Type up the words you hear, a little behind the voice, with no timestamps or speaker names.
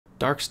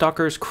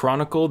Darkstalkers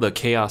Chronicle: The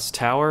Chaos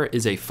Tower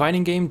is a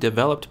fighting game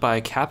developed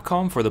by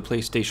Capcom for the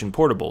PlayStation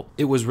Portable.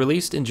 It was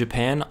released in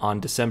Japan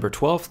on December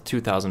 12,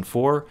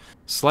 2004,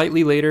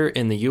 slightly later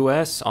in the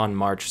US on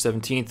March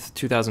 17,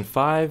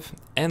 2005,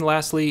 and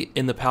lastly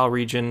in the PAL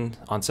region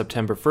on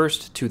September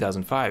 1st,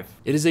 2005.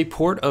 It is a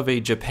port of a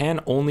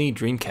Japan-only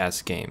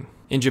Dreamcast game.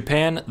 In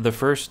Japan, the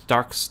first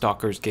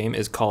Darkstalkers game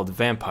is called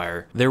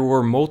Vampire. There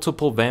were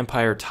multiple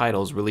Vampire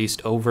titles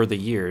released over the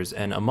years,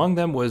 and among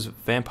them was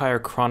Vampire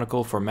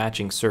Chronicle for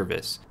Matching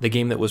Service, the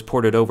game that was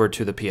ported over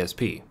to the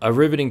PSP. A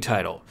riveting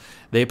title.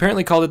 They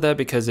apparently called it that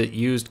because it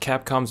used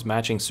Capcom's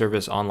Matching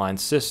Service online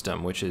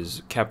system, which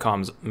is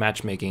Capcom's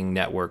matchmaking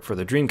network for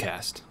the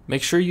Dreamcast.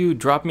 Make sure you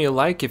drop me a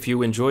like if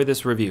you enjoy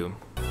this review.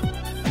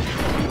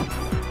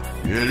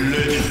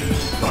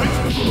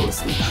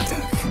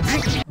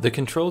 The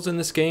controls in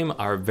this game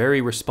are very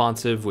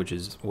responsive, which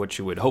is what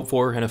you would hope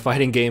for in a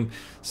fighting game.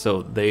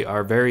 So they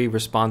are very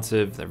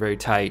responsive, they're very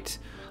tight.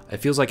 It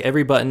feels like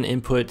every button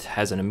input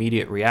has an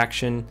immediate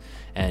reaction.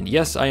 And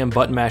yes, I am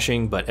button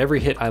mashing, but every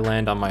hit I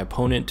land on my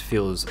opponent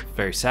feels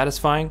very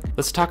satisfying.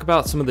 Let's talk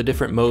about some of the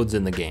different modes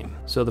in the game.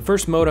 So the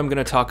first mode I'm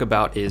going to talk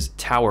about is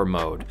Tower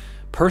Mode.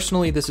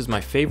 Personally, this is my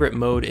favorite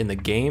mode in the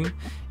game.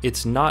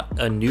 It's not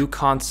a new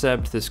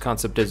concept. This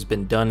concept has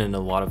been done in a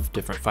lot of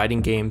different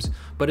fighting games,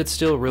 but it's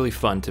still really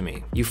fun to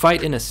me. You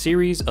fight in a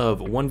series of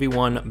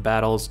 1v1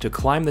 battles to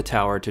climb the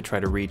tower to try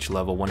to reach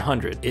level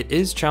 100. It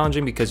is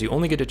challenging because you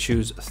only get to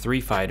choose 3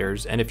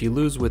 fighters, and if you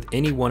lose with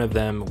any one of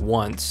them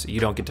once,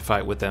 you don't get to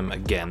fight with them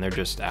again. They're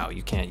just out.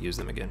 You can't use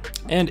them again.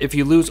 And if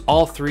you lose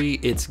all 3,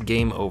 it's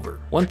game over.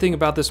 One thing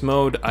about this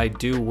mode I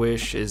do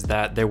wish is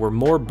that there were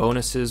more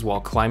bonuses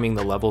while climbing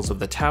the levels of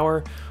the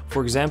tower.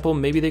 For example,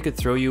 maybe they could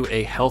throw you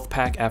a health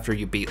pack after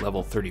you beat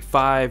level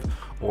 35,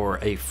 or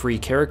a free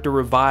character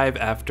revive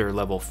after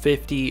level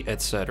 50,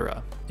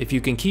 etc. If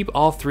you can keep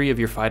all 3 of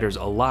your fighters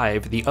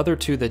alive, the other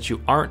 2 that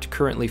you aren't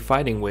currently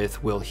fighting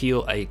with will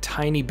heal a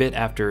tiny bit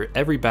after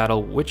every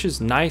battle, which is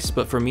nice,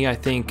 but for me I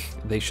think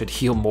they should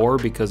heal more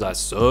because I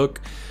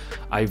suck.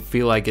 I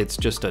feel like it's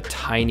just a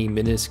tiny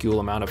minuscule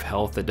amount of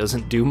health that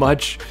doesn't do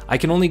much. I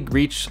can only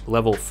reach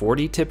level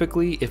 40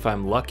 typically if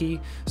I'm lucky,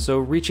 so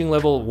reaching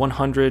level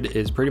 100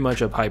 is pretty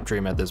much a pipe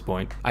dream at this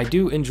point. I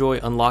do enjoy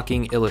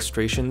unlocking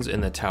illustrations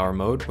in the tower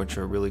mode, which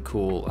are really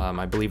cool.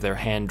 I believe they're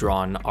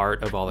hand-drawn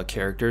art of all the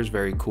characters,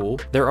 very cool.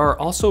 There are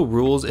also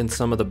rules in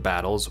some of the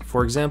battles.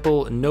 For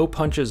example, no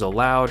punches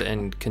allowed,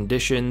 and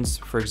conditions.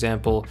 For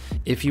example,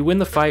 if you win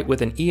the fight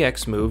with an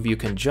EX move, you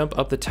can jump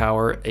up the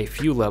tower a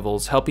few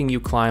levels, helping you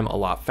climb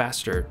a lot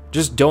faster.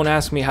 Just don't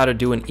ask me how to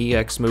do an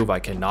EX move. I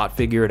cannot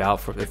figure it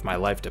out if my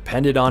life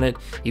depended on it.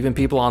 Even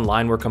people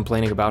online were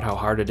complaining about how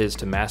hard it is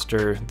to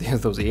master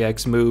those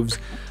EX moves.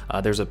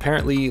 There's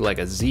apparently like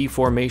a Z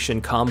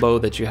formation combo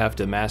that you have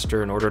to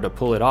master in order to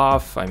pull it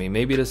off. I mean,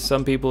 maybe to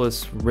some people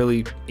it's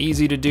really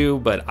easy to do,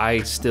 but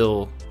I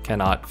still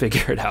cannot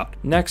figure it out.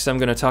 Next, I'm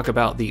going to talk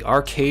about the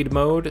arcade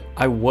mode.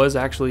 I was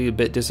actually a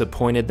bit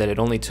disappointed that it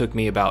only took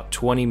me about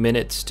 20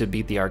 minutes to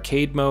beat the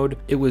arcade mode.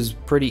 It was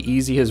pretty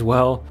easy as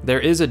well.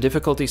 There is a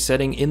difficulty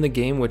setting in the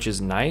game, which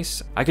is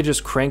nice. I could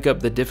just crank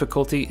up the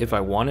difficulty if I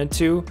wanted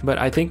to, but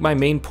I think my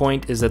main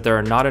point is that there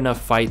are not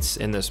enough fights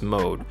in this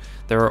mode.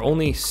 There are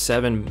only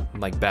 7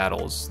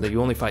 battles, that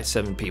you only fight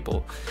 7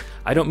 people.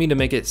 I don't mean to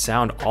make it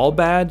sound all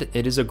bad.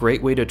 It is a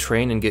great way to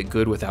train and get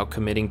good without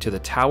committing to the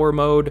tower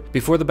mode.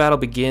 Before the battle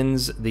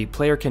begins, the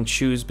player can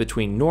choose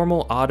between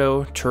normal,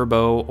 auto,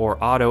 turbo,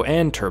 or auto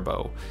and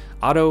turbo.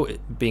 Auto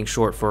being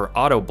short for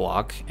auto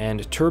block,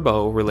 and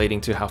turbo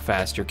relating to how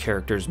fast your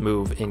characters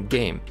move in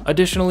game.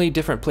 Additionally,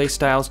 different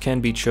playstyles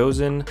can be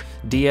chosen: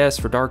 DS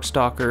for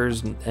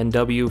Darkstalkers,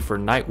 NW for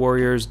Night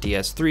Warriors,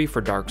 DS3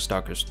 for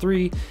Darkstalkers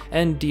 3,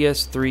 and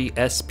DS3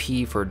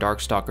 SP for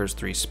Darkstalkers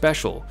 3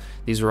 Special.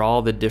 These are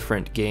all the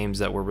different games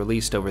that were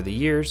released over the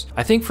years.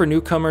 I think for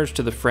newcomers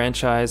to the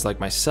franchise like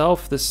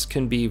myself, this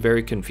can be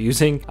very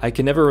confusing. I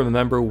can never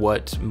remember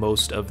what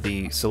most of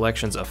the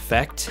selections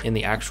affect in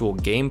the actual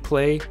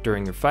gameplay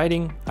during your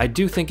fighting. I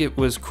do think it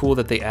was cool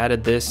that they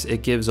added this.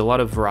 It gives a lot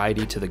of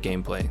variety to the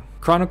gameplay.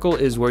 Chronicle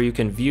is where you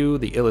can view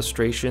the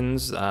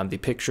illustrations, the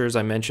pictures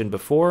I mentioned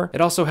before. It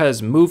also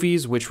has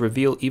movies which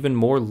reveal even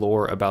more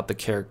lore about the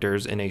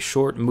characters in a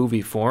short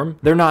movie form.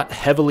 They're not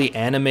heavily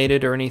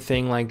animated or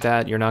anything like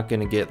that. You're not going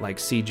to get like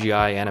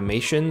CGI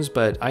animations,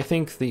 but I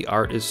think the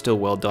art is still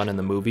well done in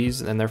the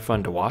movies and they're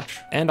fun to watch.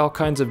 And all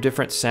kinds of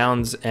different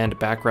sounds and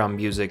background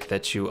music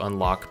that you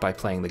unlock by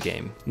playing the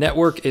game.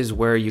 Network is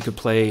where you could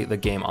play the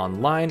game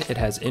online. It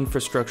has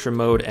infrastructure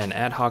mode and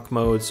ad hoc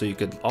mode, so you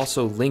could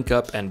also link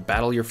up and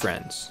battle your friends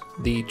friends.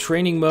 The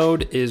training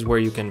mode is where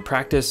you can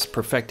practice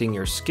perfecting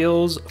your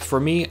skills. For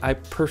me, I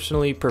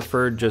personally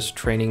preferred just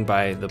training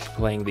by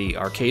playing the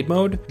arcade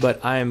mode,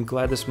 but I am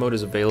glad this mode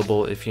is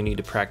available if you need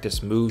to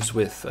practice moves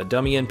with a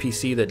dummy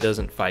NPC that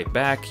doesn't fight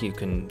back. You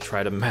can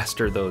try to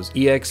master those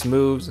EX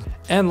moves.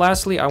 And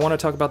lastly, I want to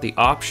talk about the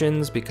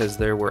options because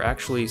there were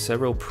actually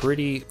several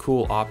pretty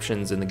cool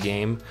options in the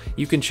game.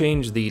 You can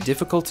change the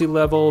difficulty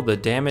level, the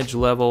damage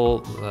level,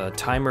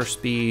 timer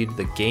speed,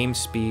 the game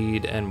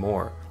speed, and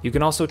more. You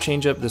can also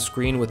change up the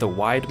screen with a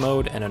wide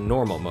mode and a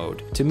normal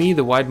mode. To me,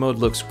 the wide mode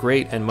looks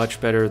great and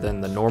much better than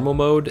the normal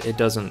mode. It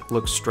doesn't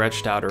look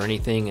stretched out or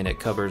anything, and it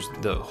covers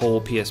the whole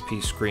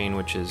PSP screen,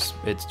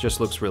 it just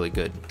looks really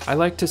good. I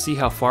like to see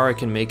how far I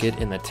can make it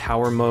in the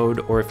tower mode,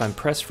 or if I'm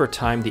pressed for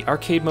time, the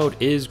arcade mode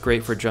is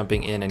great for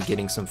jumping in and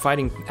getting some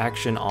fighting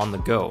action on the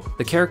go.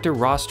 The character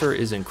roster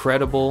is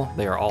incredible.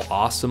 They are all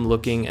awesome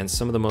looking and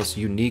some of the most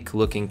unique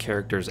looking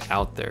characters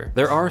out there.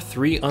 There are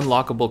 3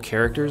 unlockable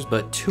characters,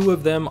 but 2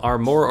 of them are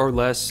more or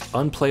less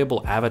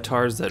unplayable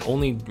avatars that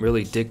only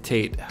really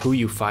dictate who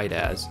you fight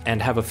as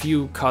and have a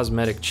few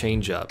cosmetic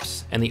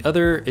change-ups. And the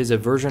other is a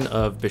version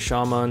of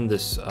Bishamon,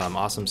 this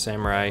awesome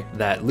samurai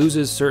that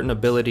loses certain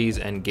abilities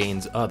and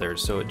gains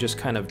others, so it just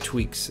kind of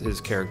tweaks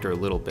his character a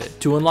little bit.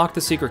 To unlock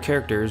the secret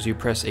characters, you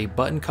press a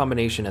button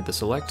combination at the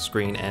select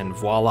screen and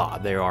voila,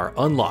 they are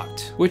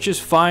unlocked, which is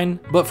fine,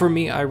 but for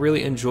me, I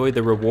really enjoy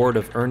the reward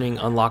of earning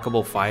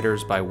unlockable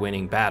fighters by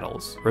winning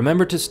battles.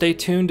 Remember to stay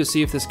tuned to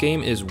see if this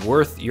game is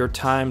worth your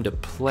time to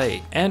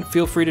play, and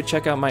feel free to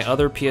check out my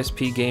other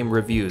PSP game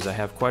reviews. I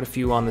have quite a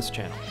few on this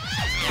channel.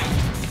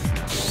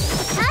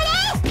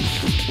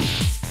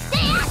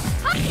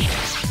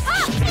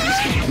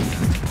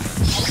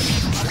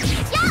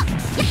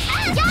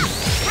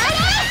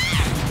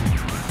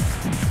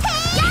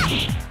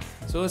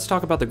 So let's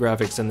talk about the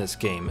graphics in this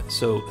game.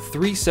 So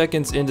 3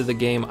 seconds into the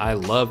game, I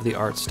love the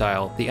art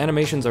style. The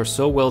animations are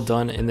so well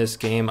done in this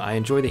game. I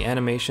enjoy the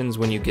animations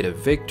when you get a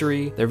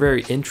victory. They're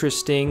very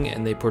interesting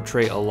and they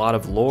portray a lot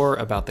of lore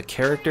about the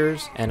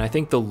characters. And I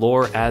think the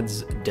lore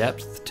adds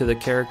depth to the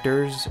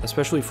characters,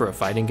 especially for a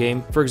fighting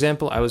game. For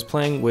example, I was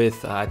playing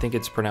with, I think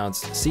it's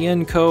pronounced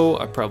Cienko.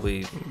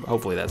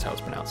 Hopefully that's how it's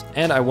pronounced.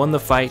 And I won the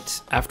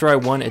fight. After I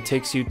won, it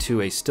takes you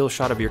to a still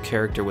shot of your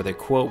character with a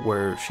quote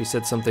where she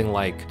said something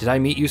like, "Did I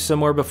meet you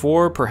somewhere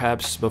before,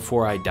 perhaps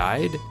before I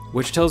died?"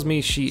 Which tells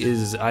me she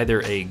is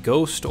either a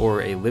ghost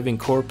or a living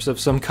corpse of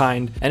some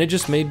kind, and it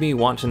just made me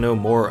want to know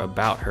more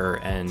about her,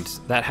 and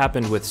that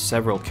happened with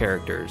several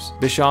characters.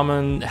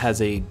 Bishamon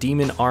has a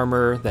demon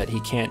armor that he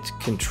can't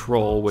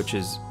control, which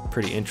is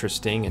pretty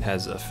interesting. It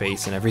has a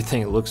face and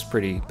everything. It looks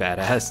pretty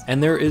badass.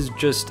 And there is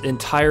just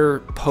entire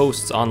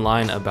posts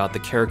online about the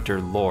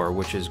character lore,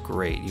 which is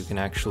great. You can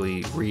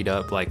actually read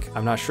up, like,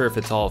 I'm not sure if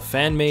it's all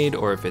fan-made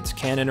or if it's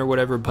canon or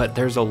whatever, but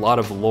there's a lot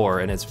of lore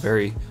and it's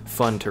very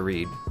fun to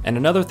read. And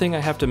another thing I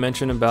have to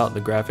mention about the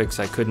graphics,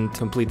 I couldn't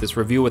complete this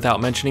review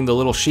without mentioning the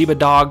little Shiba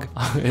dog.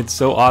 It's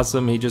so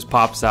awesome. He just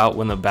pops out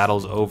when the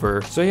battle's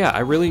over. So yeah, I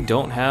really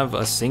don't have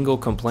a single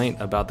complaint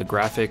about the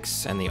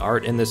graphics and the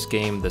art in this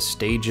game. The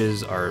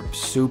stages are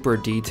super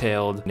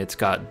detailed. It's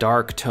got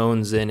dark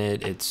tones in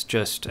it. It's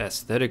just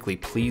aesthetically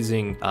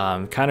pleasing.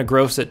 Kind of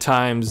gross at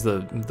times.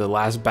 The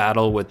last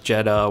battle with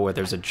Jeddah where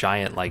there's a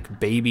giant like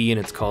baby and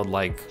it's called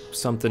like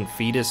something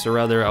fetus or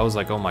other. I was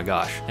like, oh my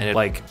gosh. And it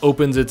like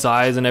opens its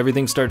eyes and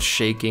everything starts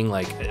shaking.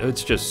 Like,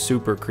 it's just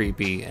super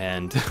creepy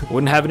and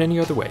wouldn't have it any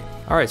other way.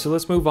 All right, so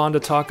let's move on to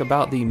talk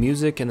about the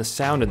music and the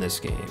sound in this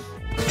game.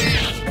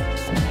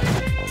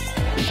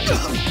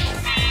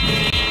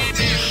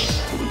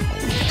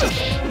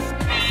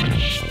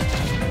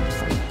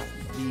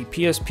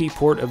 PSP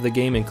port of the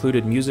game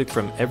included music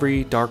from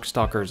every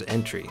Darkstalkers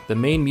entry. The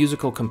main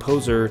musical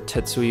composer,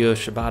 Tetsuya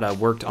Shibata,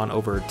 worked on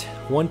over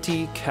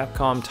 20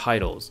 Capcom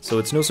titles, so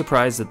it's no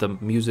surprise that the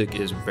music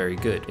is very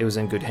good. It was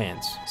in good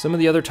hands. Some of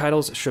the other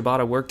titles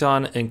Shibata worked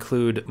on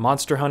include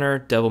Monster Hunter,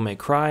 Devil May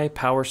Cry,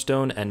 Power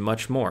Stone, and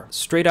much more.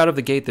 Straight out of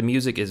the gate, the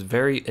music is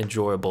very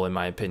enjoyable in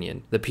my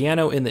opinion. The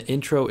piano in the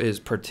intro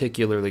is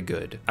particularly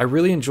good. I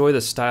really enjoy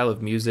the style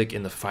of music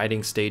in the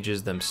fighting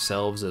stages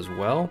themselves as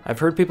well. I've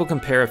heard people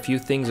compare a few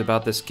things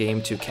about this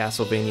game to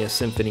Castlevania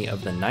Symphony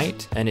of the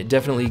Night, and it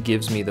definitely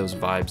gives me those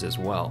vibes as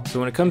well. So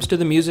when it comes to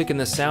the music and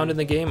the sound in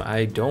the game,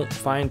 I don't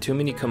find too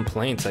many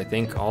complaints. I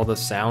think all the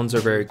sounds are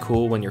very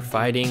cool when you're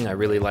fighting. I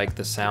really like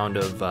the sound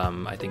of,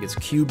 I think it's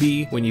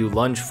QB, when you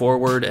lunge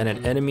forward at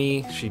an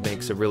enemy. She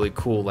makes a really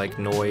cool like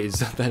noise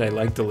that I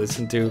like to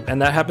listen to.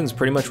 And that happens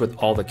pretty much with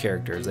all the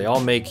characters. They all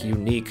make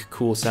unique,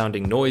 cool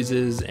sounding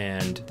noises,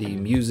 and the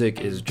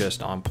music is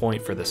just on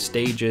point for the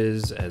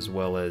stages, as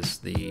well as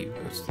the,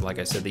 like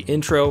I said, the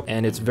intro.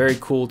 And it's very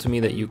cool to me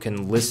that you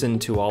can listen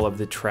to all of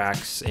the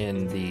tracks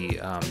in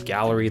the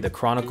gallery, the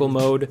Chronicle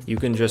mode. You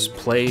can just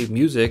play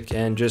music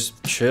and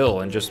just chill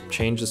and just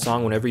change the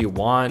song whenever you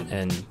want,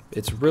 and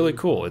it's really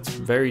cool. It's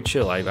very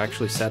chill. I've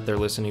actually sat there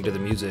listening to the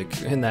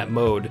music in that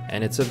mode,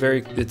 and it's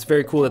very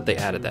cool that they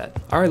added that.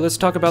 All right, let's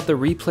talk about the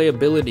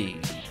replayability.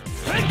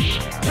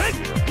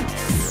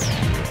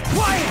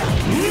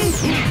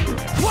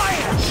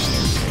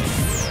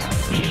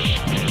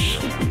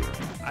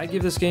 I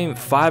give this game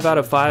 5 out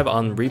of 5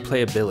 on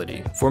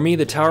replayability. For me,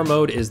 the tower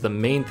mode is the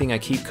main thing I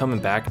keep coming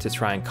back to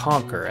try and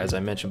conquer. As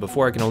I mentioned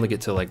before, I can only get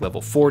to like level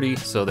 40,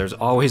 so there's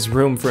always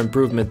room for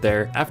improvement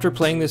there. After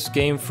playing this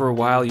game for a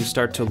while, you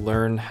start to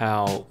learn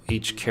how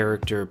each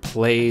character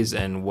plays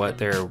and what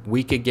they're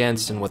weak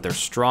against and what they're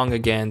strong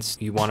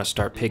against. You want to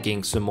start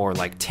picking some more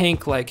like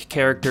tank-like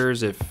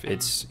characters if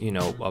it's, you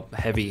know, a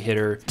heavy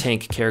hitter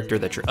tank character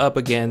that you're up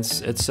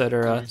against,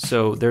 etc.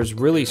 So there's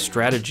really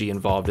strategy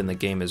involved in the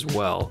game as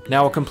well.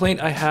 Now, a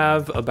complaint I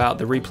have about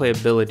the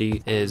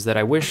replayability is that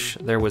I wish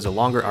there was a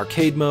longer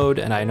arcade mode,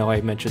 and I know I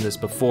mentioned this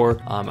before.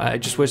 I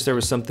just wish there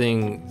was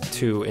something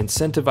to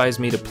incentivize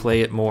me to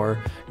play it more.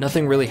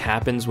 Nothing really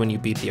happens when you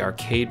beat the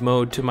arcade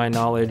mode, to my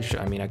knowledge.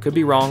 I mean, I could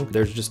be wrong.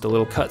 There's just a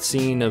little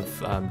cutscene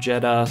of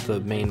Jeddah, the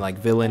main like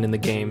villain in the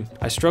game.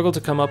 I struggle to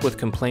come up with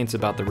complaints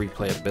about the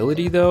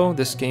replayability though.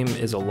 This game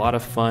is a lot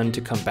of fun to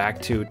come back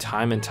to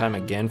time and time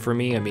again for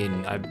me. I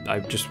mean,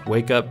 I just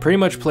wake up, pretty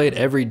much play it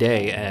every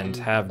day and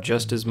have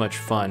just as much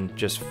fun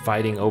just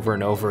fighting over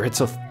and over.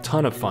 It's a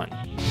ton of fun.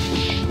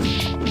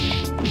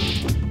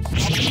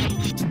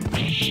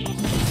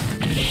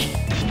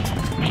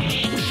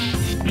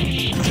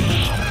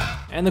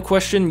 And the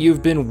question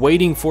you've been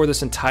waiting for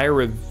this entire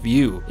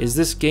review: is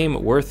this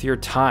game worth your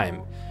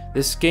time?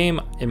 This game,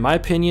 in my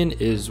opinion,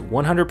 is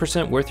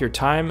 100% worth your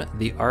time.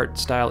 The art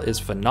style is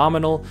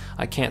phenomenal.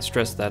 I can't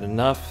stress that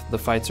enough. The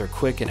fights are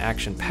quick and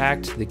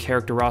action-packed. The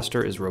character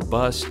roster is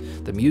robust.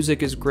 The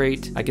music is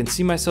great. I can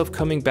see myself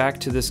coming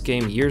back to this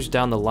game years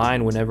down the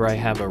line whenever I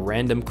have a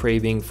random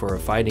craving for a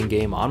fighting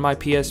game on my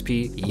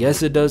PSP.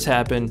 Yes, it does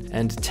happen.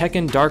 And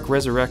Tekken Dark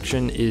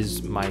Resurrection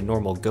is my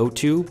normal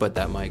go-to, but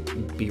that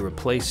might be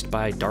replaced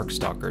by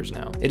Darkstalkers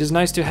now. It is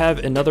nice to have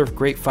another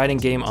great fighting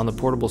game on the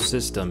portable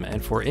system,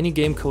 and for any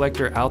game collector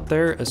out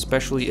there,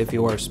 especially if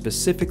you are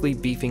specifically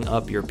beefing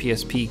up your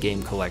PSP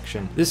game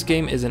collection, this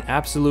game is an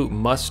absolute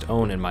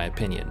must-own in my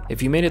opinion.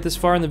 If you made it this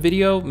far in the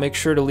video, make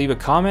sure to leave a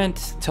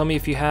comment. Tell me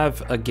if you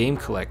have a game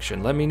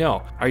collection. Let me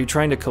know. Are you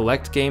trying to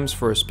collect games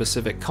for a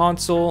specific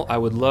console? I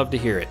would love to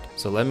hear it,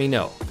 so let me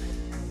know.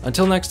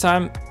 Until next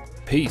time,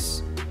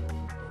 peace.